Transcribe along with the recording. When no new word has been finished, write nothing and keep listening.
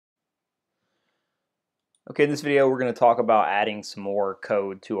Okay, in this video we're going to talk about adding some more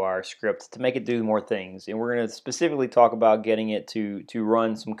code to our script to make it do more things. And we're going to specifically talk about getting it to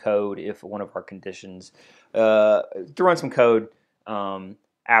run some code if one of our conditions, to run some code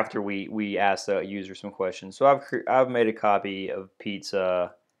after we ask the user some questions. So I've made a copy of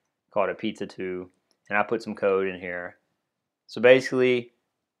pizza, called it pizza2, and I put some code in here. So basically,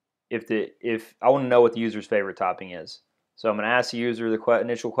 if I want to know what the user's favorite topping is, so I'm going to ask the user the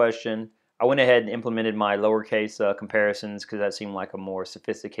initial question. I went ahead and implemented my lowercase comparisons because that seemed like a more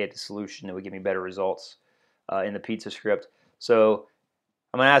sophisticated solution that would give me better results in the pizza script. So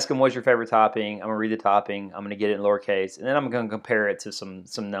I'm going to ask them, what's your favorite topping? I'm going to read the topping. I'm going to get it in lowercase, and then I'm going to compare it to some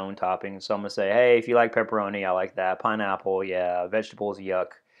known toppings. So I'm going to say, hey, if you like pepperoni, I like that. Pineapple, yeah. Vegetables, yuck.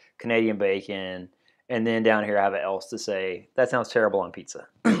 Canadian bacon. And then down here I have an else to say, that sounds terrible on pizza.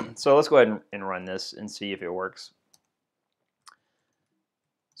 So let's go ahead and run this and see if it works.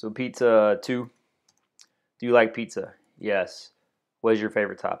 So pizza 2, do you like pizza? Yes. What is your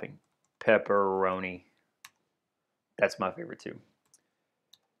favorite topping? Pepperoni. That's my favorite too. Do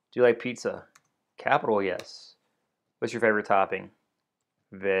you like pizza? Capital yes. What's your favorite topping?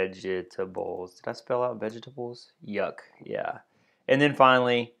 Vegetables. Did I spell out vegetables? Yuck. Yeah. And then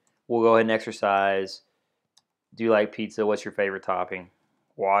finally, we'll go ahead and exercise. Do you like pizza? What's your favorite topping?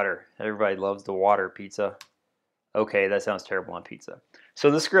 Water. Everybody loves the water pizza. Okay, that sounds terrible on pizza.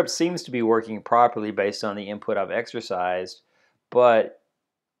 So the script seems to be working properly based on the input I've exercised, but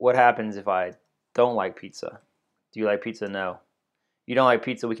what happens if I don't like pizza? Do you like pizza? No. You don't like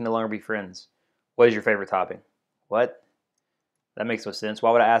pizza, we can no longer be friends. What is your favorite topping? What? That makes no sense.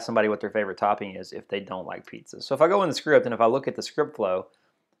 Why would I ask somebody what their favorite topping is if they don't like pizza? So if I go in the script and if I look at the script flow,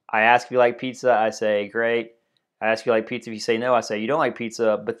 I ask if you like pizza, I say great. I ask if you like pizza, if you say no, I say you don't like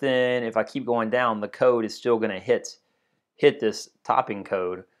pizza. But then if I keep going down, the code is still going to hit this topping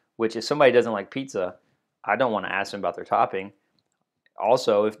code, which if somebody doesn't like pizza, I don't want to ask them about their topping.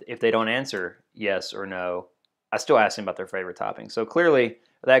 Also, if they don't answer yes or no, I still ask them about their favorite topping. So clearly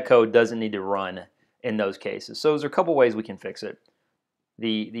that code doesn't need to run in those cases. So there's a couple ways we can fix it.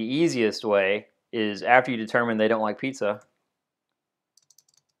 The easiest way is after you determine they don't like pizza,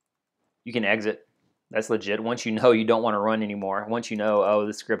 you can exit. That's legit. Once you know you don't want to run anymore, once you know, oh,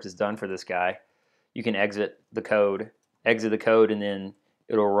 this script is done for this guy, you can exit the code, and then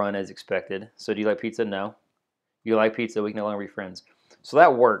it'll run as expected. So do you like pizza? No. You like pizza? We can no longer be friends. So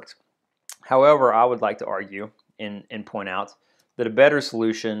that worked. However, I would like to argue and point out that a better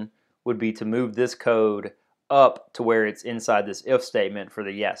solution would be to move this code up to where it's inside this if statement for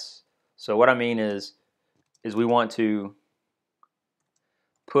the yes. So what I mean is we want to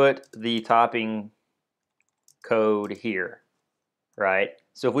put the topping code here, right?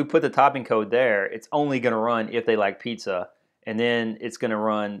 So if we put the topping code there, it's only going to run if they like pizza, and then it's going to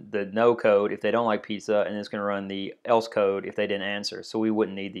run the no code if they don't like pizza, and it's going to run the else code if they didn't answer. So we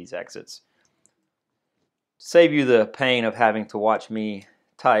wouldn't need these exits. To save you the pain of having to watch me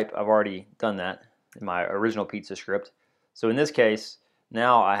type, I've already done that in my original pizza script. So in this case,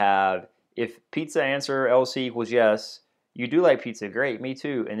 now I have if pizza answer else equals yes, you do like pizza, great, me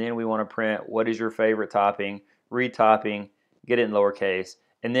too. And then we want to print what is your favorite topping, read topping, get it in lowercase,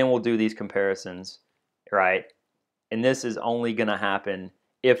 and then we'll do these comparisons, right? And this is only going to happen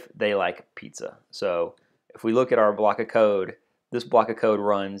if they like pizza. So if we look at our block of code, this block of code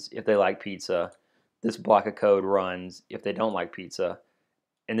runs if they like pizza. This block of code runs if they don't like pizza.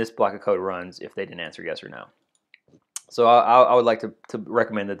 And this block of code runs if they didn't answer yes or no. So I would like to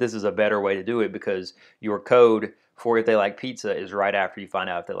recommend that this is a better way to do it because your code for if they like pizza is right after you find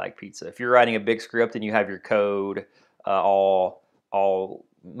out if they like pizza. If you're writing a big script and you have your code all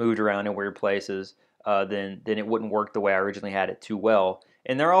moved around in weird places, then it wouldn't work the way I originally had it too well.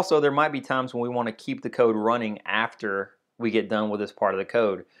 And there might be times when we want to keep the code running after we get done with this part of the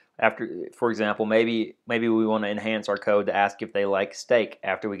code. After, for example, maybe we want to enhance our code to ask if they like steak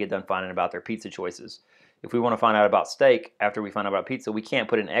after we get done finding about their pizza choices. If we want to find out about steak after we find out about pizza, we can't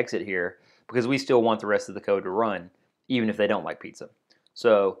put an exit here because we still want the rest of the code to run, even if they don't like pizza.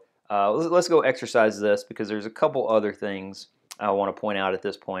 So let's go exercise this because there's a couple other things I want to point out at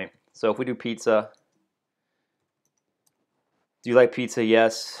this point. So if we do pizza, do you like pizza?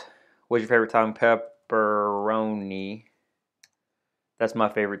 Yes. What's your favorite topping? Pepperoni. That's my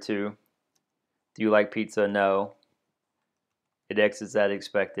favorite too. Do you like pizza? No. It exits as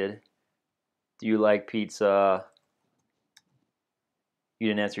expected. Do you like pizza? You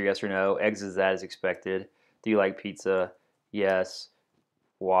didn't answer yes or no. Exits as expected. Do you like pizza? Yes.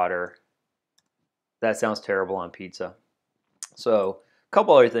 Water. That sounds terrible on pizza. So a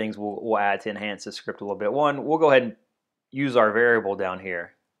couple other things we'll add to enhance the script a little bit. One, we'll go ahead and use our variable down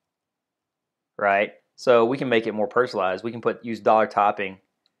here, right? So we can make it more personalized. We can use dollar topping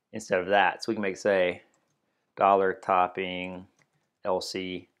instead of that. So we can make, say, dollar topping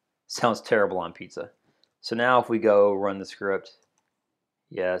LC. Sounds terrible on pizza. So now if we go run the script,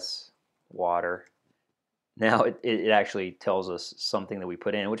 yes, water. Now it actually tells us something that we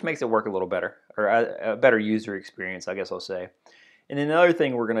put in, which makes it work a little better, or a better user experience, I guess I'll say. And then another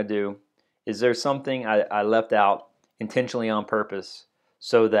thing we're going to do is there's something I left out intentionally on purpose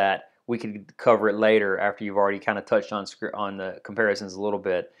so that we could cover it later after you've already kind of touched on the comparisons a little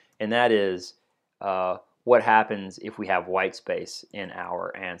bit, and that is what happens if we have white space in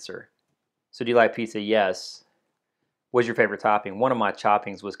our answer. So do you like pizza? Yes. What's your favorite topping? One of my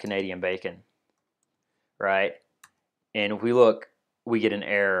toppings was Canadian bacon, right? And if we look, we get an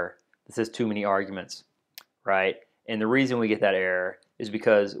error that says too many arguments, right? And the reason we get that error is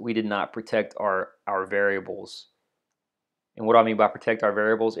because we did not protect our variables. And what do I mean by protect our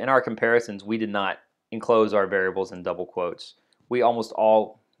variables? In our comparisons, we did not enclose our variables in double quotes. We almost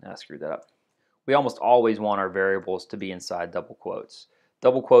I screwed that up. We almost always want our variables to be inside double quotes.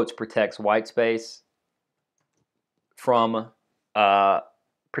 Double quotes protects white space from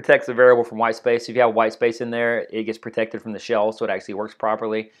protects the variable from white space. If you have white space in there, it gets protected from the shell, so it actually works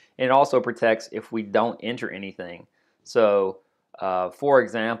properly. And it also protects if we don't enter anything. So, for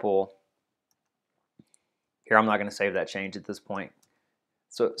example, here I'm not going to save that change at this point.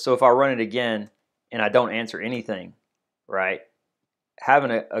 So if I run it again and I don't answer anything, right?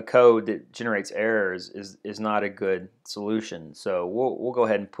 Having a code that generates errors is not a good solution. So we'll go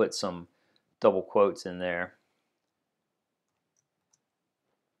ahead and put some double quotes in there.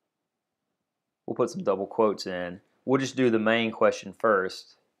 We'll put some double quotes in. We'll just do the main question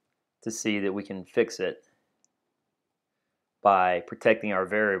first to see that we can fix it by protecting our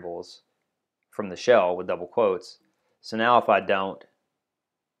variables from the shell with double quotes. So now if I don't,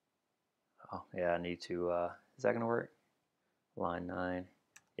 oh yeah, I need to, is that going to work? Line 9,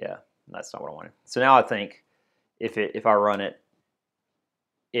 yeah, that's not what I wanted. So now I think if I run it,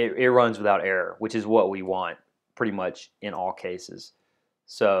 it runs without error, which is what we want pretty much in all cases.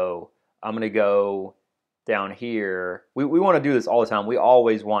 So I'm going to go down here. We want to do this all the time. We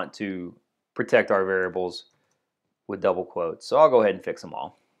always want to protect our variables with double quotes. So I'll go ahead and fix them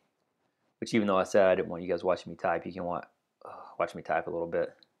all. Which, even though I said I didn't want you guys watching me type, you can watch me type a little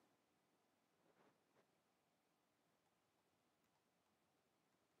bit.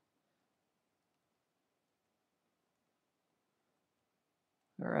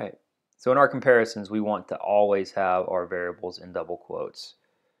 All right. So in our comparisons, we want to always have our variables in double quotes,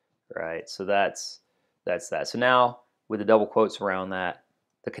 right? So that's that. So now with the double quotes around that,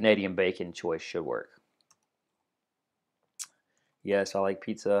 the Canadian bacon choice should work. Yes, I like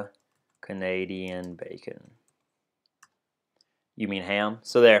pizza. Canadian bacon. You mean ham?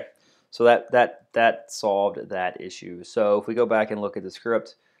 So there. So that solved that issue. So if we go back and look at the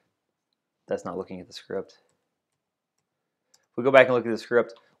script, that's not looking at the script. If we go back and look at the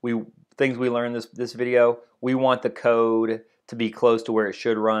script, things we learned this video, we want the code to be close to where it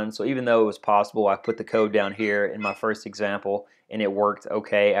should run. So even though it was possible, I put the code down here in my first example and it worked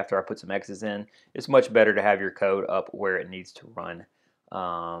okay after I put some X's in, it's much better to have your code up where it needs to run.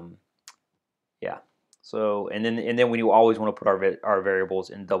 Yeah. So and then we always want to put our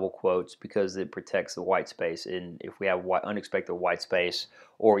variables in double quotes because it protects the white space. And if we have unexpected white space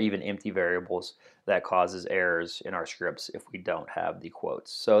or even empty variables, that causes errors in our scripts if we don't have the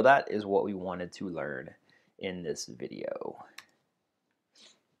quotes. So that is what we wanted to learn in this video.